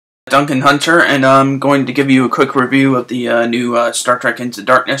Duncan Hunter, and I'm going to give you a quick review of the new Star Trek Into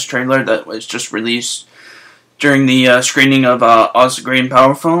Darkness trailer that was just released during the screening of Oz the Great and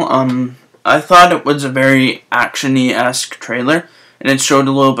Powerful. I thought it was a very action-y-esque trailer, and it showed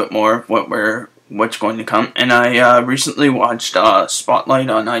a little bit more of what's going to come. And I recently watched Spotlight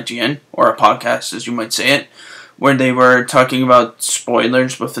on IGN, or a podcast as you might say it, where they were talking about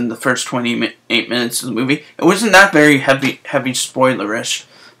spoilers within the first 28 minutes of the movie. It wasn't that very heavy spoilerish.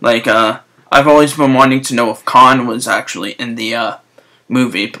 Like, I've always been wanting to know if Khan was actually in the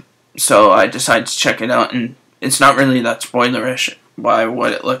movie, so I decided to check it out, and it's not really that spoilerish by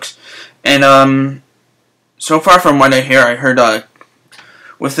what it looks. And so far from what I hear, I heard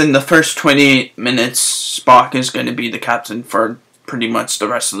within the first 28 minutes, Spock is going to be the captain for pretty much the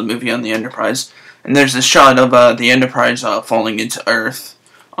rest of the movie on the Enterprise. And there's a shot of the Enterprise falling into Earth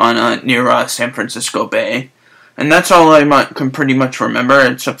on near San Francisco Bay. And that's all I can pretty much remember,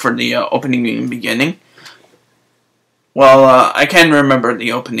 except for the opening and beginning. Well, I can remember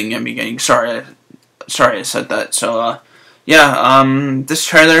the opening and beginning. Sorry I said that. So, yeah, this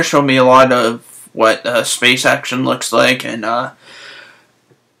trailer showed me a lot of what space action looks like, and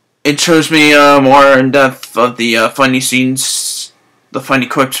it shows me more in depth of the funny scenes, the funny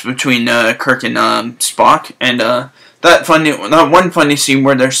quips between Kirk and Spock, and that one funny scene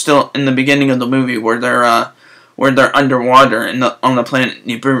where they're still in the beginning of the movie, where they're underwater on the planet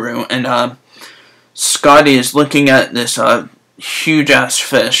Nibiru, and Scotty is looking at this huge ass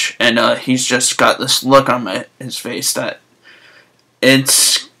fish, and he's just got this look on his face that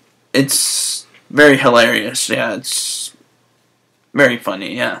it's very hilarious. Yeah, it's very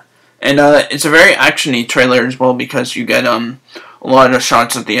funny. Yeah, and it's a very actiony trailer as well, because you get a lot of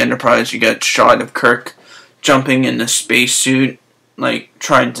shots of the Enterprise. You get a shot of Kirk jumping in the spacesuit, like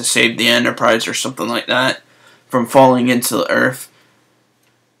trying to save the Enterprise or something like that from falling into the Earth.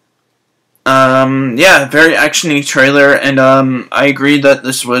 Yeah, very actiony trailer, and I agree that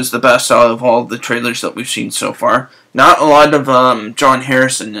this was the best out of all the trailers that we've seen so far. Not a lot of John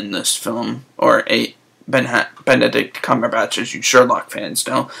Harrison in this film, or Benedict Cumberbatch, as you Sherlock fans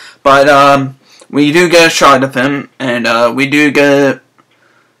know, but we do get a shot of him, and we do get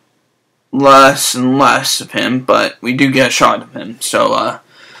less and less of him, but we do get a shot of him. So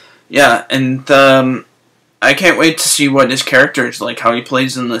yeah, and I can't wait to see what his character is like, how he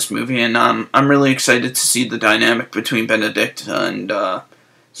plays in this movie, and I'm really excited to see the dynamic between Benedict and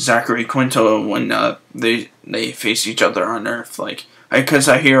Zachary Quinto when they face each other on Earth. Like, because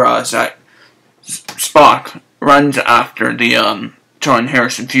I hear Spock runs after the John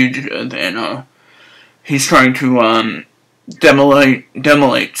Harrison fugitive, and he's trying to demolate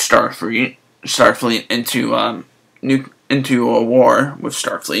Starfleet into a war with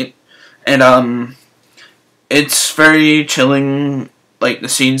Starfleet, and it's very chilling, like the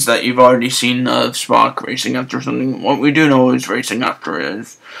scenes that you've already seen of Spock racing after something. What we do know is racing after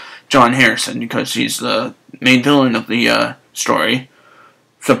is John Harrison, because he's the main villain of the story.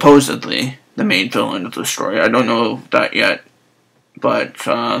 Supposedly the main villain of the story. I don't know that yet. But,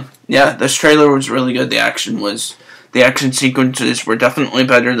 yeah, this trailer was really good. The action sequences were definitely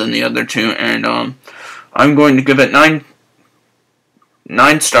better than the other two, and I'm going to give it 9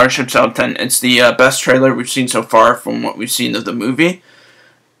 starships out of 10. It's the best trailer we've seen so far from what we've seen of the movie.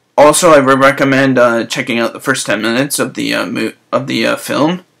 Also, I would recommend checking out the first 10 minutes of the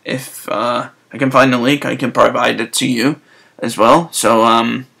film. If I can find a link, I can provide it to you as well. So,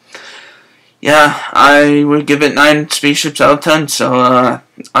 yeah, I would give it 9 spaceships out of 10. So,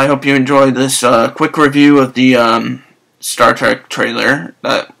 I hope you enjoy this quick review of the Star Trek trailer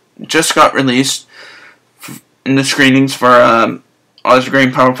that just got released in the screenings for Oz the Great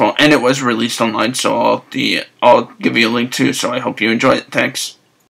and Powerful, and it was released online, so I'll give you a link too, so I hope you enjoy it. Thanks.